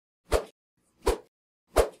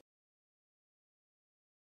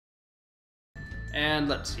And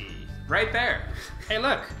let's see. Right there. Hey,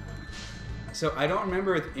 look. So I don't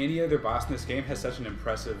remember if any other boss in this game has such an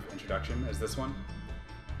impressive introduction as this one.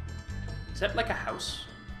 Is that like a house?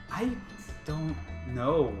 I don't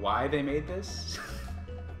know why they made this.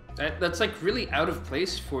 That's like really out of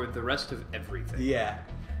place for the rest of everything. Yeah.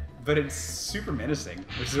 But it's super menacing,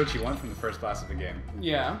 which is what you want from the first boss of the game.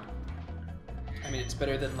 Yeah. I mean, it's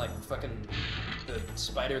better than like fucking the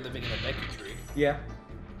spider living in a Deku tree. Yeah.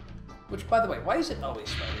 Which, by the way, why is it always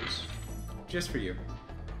spiders? Just for you.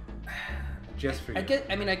 Just for you.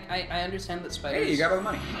 I understand that spiders... Hey, you got all the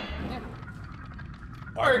money. Yeah.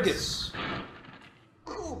 Argus.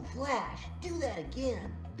 Cool Flash, do that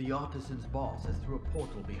again. The Artisan's boss is through a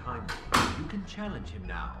portal behind you. You can challenge him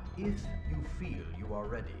now, if you feel you are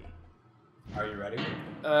ready. Are you ready?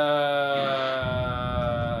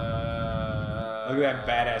 Look Look at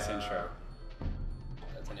that badass intro.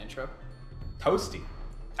 That's an intro? Toasty.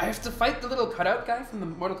 I have to fight the little cutout guy from the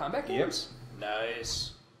Mortal Kombat games? Yep.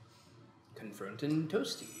 Nice. Confronting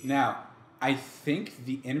Toasty. Now, I think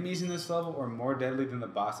the enemies in this level are more deadly than the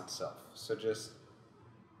boss itself. So just...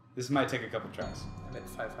 This might take a couple tries. I'm at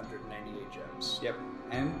 598 gems. Yep.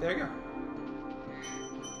 And there you go.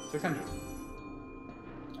 600. Okay,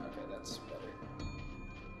 that's better.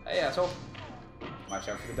 Hey, asshole. Watch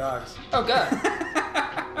out for the dogs. Oh, God.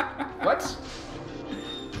 What?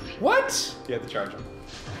 What? You have to charge him.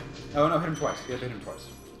 Oh, no, hit him twice. You have to hit him twice.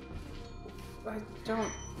 I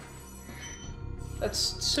don't... That's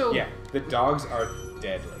so... Yeah, the dogs are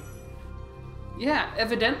deadly. Yeah,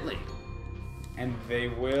 evidently. And they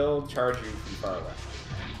will charge you from far away.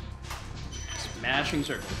 Smashing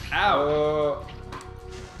circle. Ow! Oh.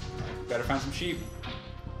 Better find some sheep.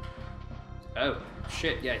 Oh,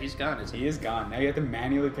 shit. Yeah, he's gone, isn't he? He is gone. Now you have to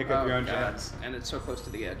manually pick up your own gems. And it's so close to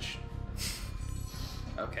the edge.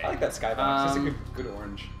 Okay. I like that skybox. It's a good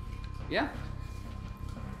orange. Yeah.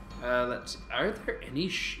 Let's... Are there any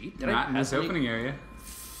sheep? Not in this opening area.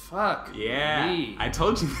 Fuck Yeah. me. I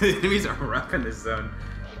told you the enemies are rough in this zone.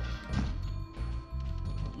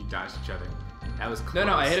 You dodged each other. That was close.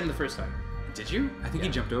 No, I hit him the first time. Did you? I think he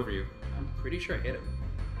jumped over you. I'm pretty sure I hit him.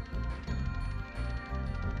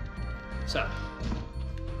 So.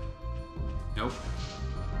 Nope.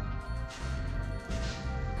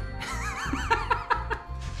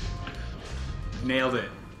 Nailed it.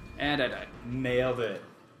 And I died. Nailed it.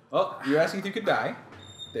 Well, you're asking if you could die.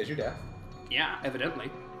 There's your death. Yeah, evidently.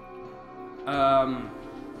 How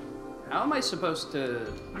am I supposed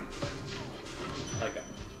to... Like that.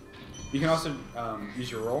 You can also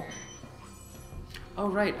use your roll. Oh,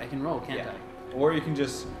 right. I can roll, can't I? Or you can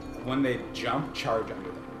just, when they jump, charge under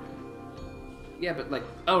them. Yeah, but like...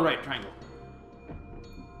 Oh, right. Triangle.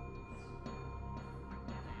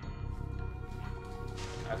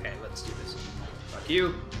 Okay, let's do this. Fuck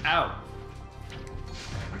you. Ow.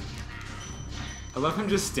 I love him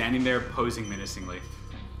just standing there posing menacingly.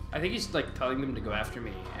 I think he's like telling them to go after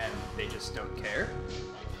me, and they just don't care.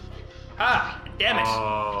 Ah! Damn it!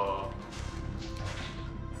 Oh.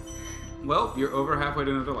 Well, you're over halfway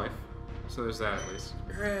to another life, so there's that at least.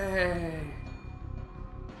 Hooray!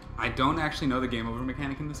 I don't actually know the game over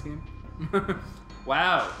mechanic in this game.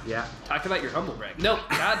 Wow. Yeah. Talk about your humble brag. Nope.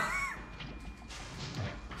 God.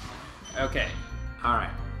 Okay. All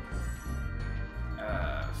right.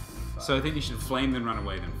 Fuck. So I think you should flame, then run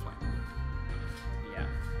away, then flame. Yeah.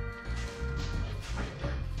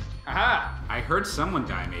 Aha! I heard someone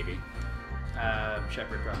die, maybe.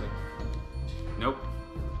 Shepherd probably. Nope.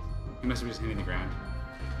 He must have just hitting the ground.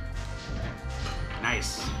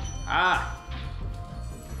 Nice. Ah!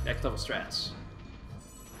 Next level strats.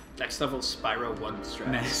 Next level Spyro 1 strats.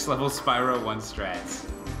 Next level Spyro 1 strats.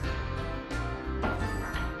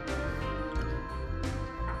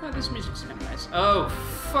 Oh, this music's kind of nice. Oh,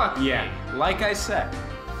 fuck. Yeah, me. like I said.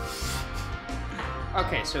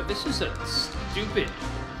 Okay, so this is a stupid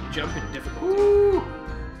jump in difficulty. Woo!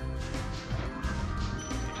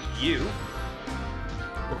 You.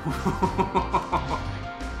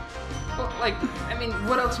 Well, like, I mean,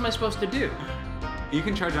 what else am I supposed to do? You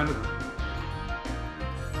can charge under them.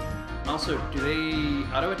 Also, do they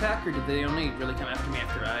auto-attack, or do they only really come after me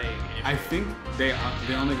after I think they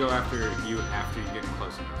only go after you after you get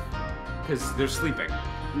close enough. Because they're sleeping.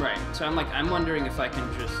 Right, so I'm wondering if I can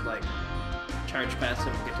just, like, charge past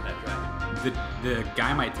them and get to that dragon. The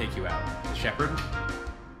guy might take you out. The shepherd.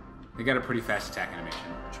 They got a pretty fast attack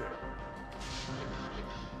animation. True.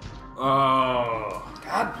 Oh.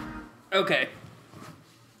 God. Okay.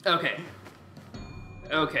 Okay.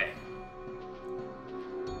 Okay.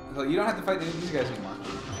 Well, you don't have to fight any of these guys anymore.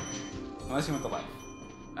 Unless you want the life.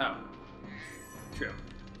 Oh. True.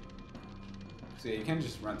 So yeah, you can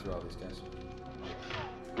just run through all these guys.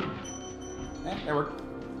 That worked.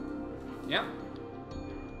 Yep.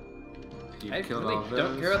 You I killed really all those.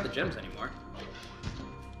 don't care about the gems anymore.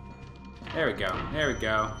 There we go. There we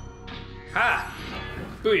go. Ha!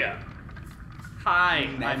 Booyah! Hi,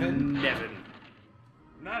 Nevin? I'm Nevin.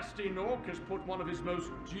 Nasty Nork has put one of his most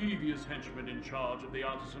devious henchmen in charge of the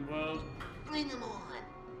Artisan world. Bring them on.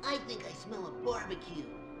 I think I smell a barbecue.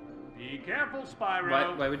 Be careful,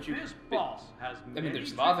 Spyro. Why would you- This boss has I mean,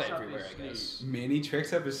 there's many lava tricks up everywhere, his I sleeve. guess. Many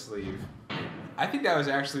tricks up his sleeve. I think that was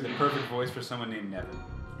actually the perfect voice for someone named Nevin.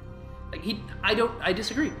 Like I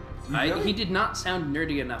disagree. Really? He did not sound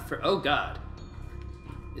nerdy enough for. Oh God.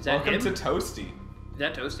 Is that Welcome him? to Toasty. Is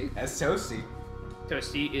that Toasty? That's Toasty.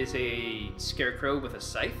 Toasty is a scarecrow with a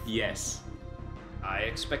scythe. Yes. I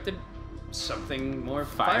expected something more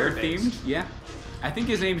Fire fire-based. themed? Yeah. I think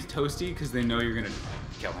his name's Toasty because they know you're gonna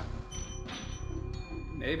kill him.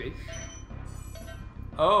 Maybe.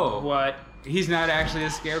 Oh. What? He's not actually a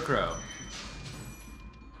scarecrow.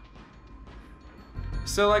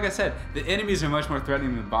 So, like I said, the enemies are much more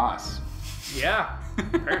threatening than the boss. Yeah.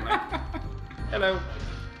 Apparently. Hello.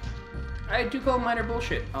 I do call minor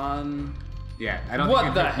bullshit on. Yeah, I don't What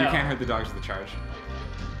think the you hell? can't hurt the dogs with the charge.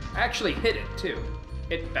 I actually hit it too.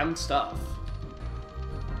 It bounced off.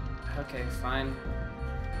 Okay, fine.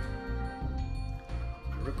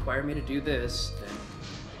 You require me to do this, then.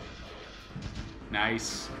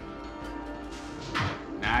 Nice.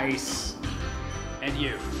 Nice. And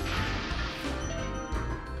you.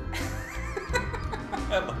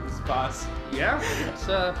 I love this boss. Yeah,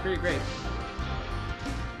 it's pretty great.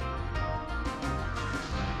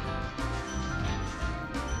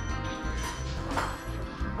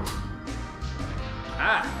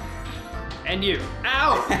 Ah, and you.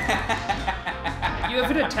 Ow! You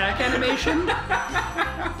have an attack animation?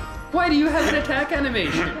 Why do you have an attack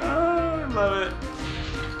animation? Oh, I love it.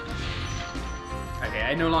 Okay,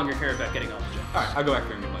 I no longer care about getting all the gems. Alright, I'll go back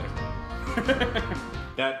there and get later.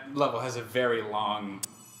 That level has a very long,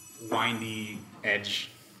 windy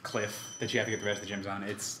edge cliff that you have to get the rest of the gems on.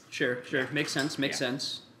 It's Sure. Makes sense, makes Yeah.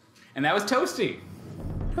 sense. And that was Toasty.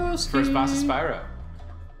 Toasty. First boss of Spyro.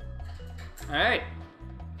 Alright.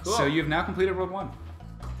 Cool. So you've now completed World 1.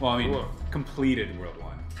 Well, I mean, Cool. completed World 1.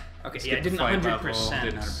 Okay, Skipped yeah, I didn't the fight 100%. level,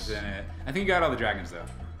 didn't 100% it. I think you got all the dragons, though,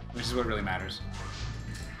 which is what really matters.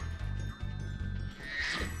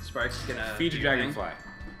 Sparks is gonna Feed do your thing. dragonfly.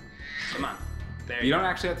 Come on. There You go. don't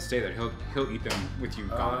actually have to stay there. He'll eat them with you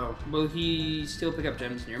gone. Will he still pick up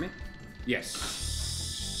gems near me?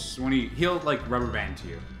 Yes. When he'll like rubber band to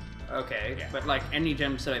you. Okay, Yeah. but like any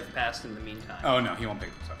gems that I've passed in the meantime. Oh no, he won't pick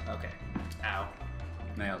them up. Okay. Ow.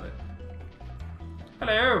 Nailed it.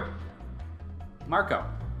 Hello. Marco.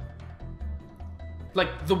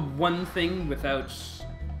 Like the one thing without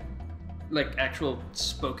like actual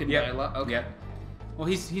spoken dialogue. Okay. Yep. Well,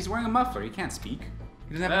 he's wearing a muffler. He can't speak.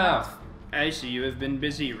 He doesn't have a Oh, mouth. I see you have been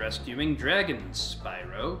busy rescuing dragons,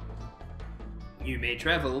 Spyro. You may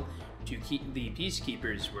travel to keep the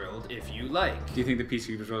Peacekeeper's world if you like. Do you think the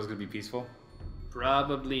Peacekeeper's world is going to be peaceful?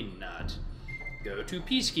 Probably not. Go to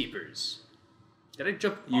Peacekeepers. Did I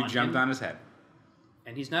jump on You jumped him? on his head.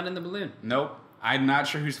 And he's not in the balloon. Nope. I'm not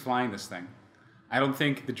sure who's flying this thing. I don't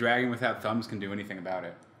think the dragon without thumbs can do anything about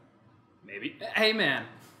it. Maybe. Hey, man.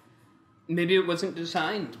 Maybe it wasn't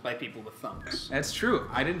designed by people with thumbs. That's true.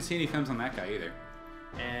 I didn't see any thumbs on that guy either.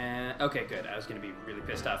 And okay, good. I was gonna be really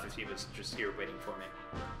pissed off if he was just here waiting for me.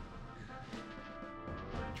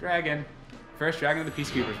 Dragon. First dragon of the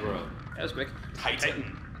Peacekeeper's world. That was quick.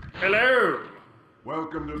 Titan. Hello.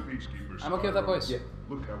 Welcome to Peacekeepers. I'm okay with that voice. Yeah.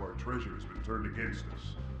 Look how our treasure has been turned against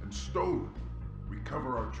us and stolen.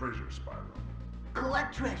 Recover our treasure, Spyro.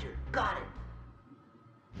 Collect treasure. Got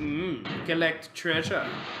it. Collect treasure.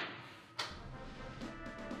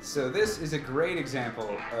 So this is a great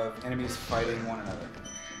example of enemies fighting one another.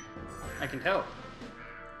 I can tell.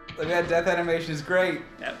 Look at that death animation. Is great.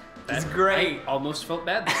 It's great. I almost felt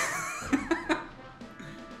bad.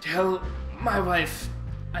 Tell my wife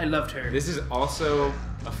I loved her. This is also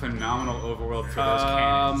a phenomenal overworld for those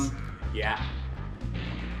cannons. Yeah.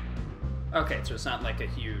 Okay, so it's not like a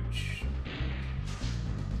huge.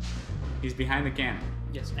 He's behind the cannon.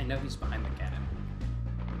 Yes, I know he's behind the cannon.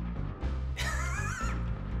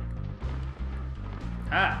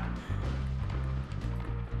 Ah.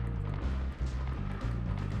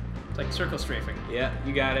 It's like circle strafing. Yeah,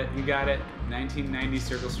 you got it. You got it. 1990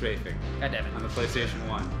 circle strafing God damn it. on the PlayStation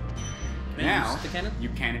 1. Can I Now, use the cannon? you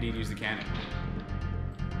can indeed use the cannon.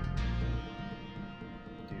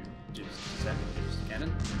 Does that use the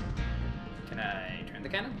cannon? Can I turn the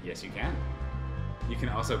cannon? Yes, you can. You can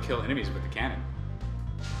also kill enemies with the cannon.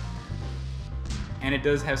 And it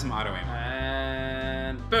does have some auto aim.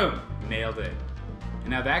 Boom. Nailed it. And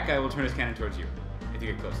now that guy will turn his cannon towards you if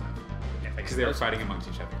you get close enough. Because they were fighting amongst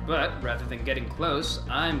each other. But rather than getting close,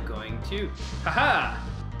 I'm going to... Haha!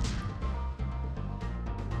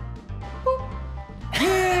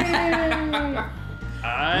 Yay!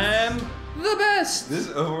 I'm the best! This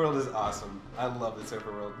overworld is awesome. I love this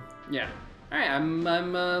overworld. Yeah. Alright, I'm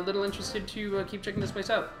a little interested to keep checking this place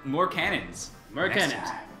out. More cannons. More Next cannons.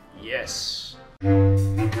 time. Yes.